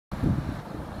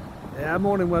Yeah,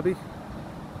 morning Webby.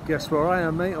 Guess where I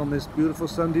am, mate, on this beautiful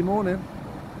Sunday morning?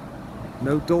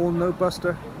 No Dawn, no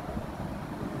Buster,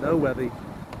 no Webby.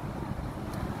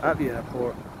 At the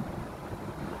airport.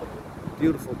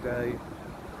 Beautiful day.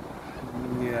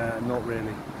 Yeah, not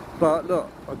really. But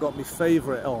look, I got my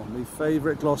favourite on, my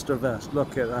favourite Gloucester vest.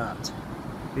 Look at that.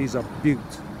 He's a beaut.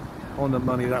 On the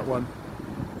money, that one.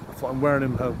 I thought I'm wearing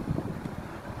him home.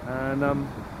 And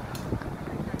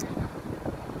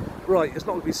right, it's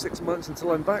not going to be 6 months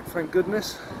until I'm back, thank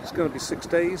goodness. It's going to be 6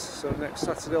 days, so next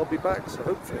Saturday I'll be back, so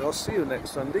hopefully I'll see you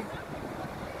next Sunday.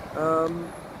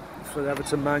 For the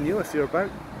Everton Man U, if you're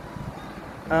about.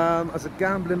 As a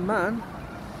gambling man,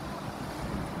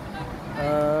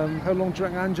 how long do you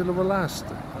reckon Angela will last?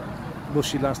 Will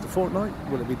she last a fortnight?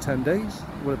 Will it be 10 days?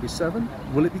 Will it be 7?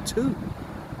 Will it be 2?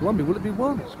 Lumby, will it be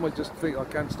 1? She might just think, I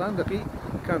can't stand the heat,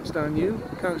 can't stand you,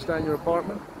 can't stand your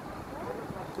apartment.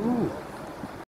 Ooh.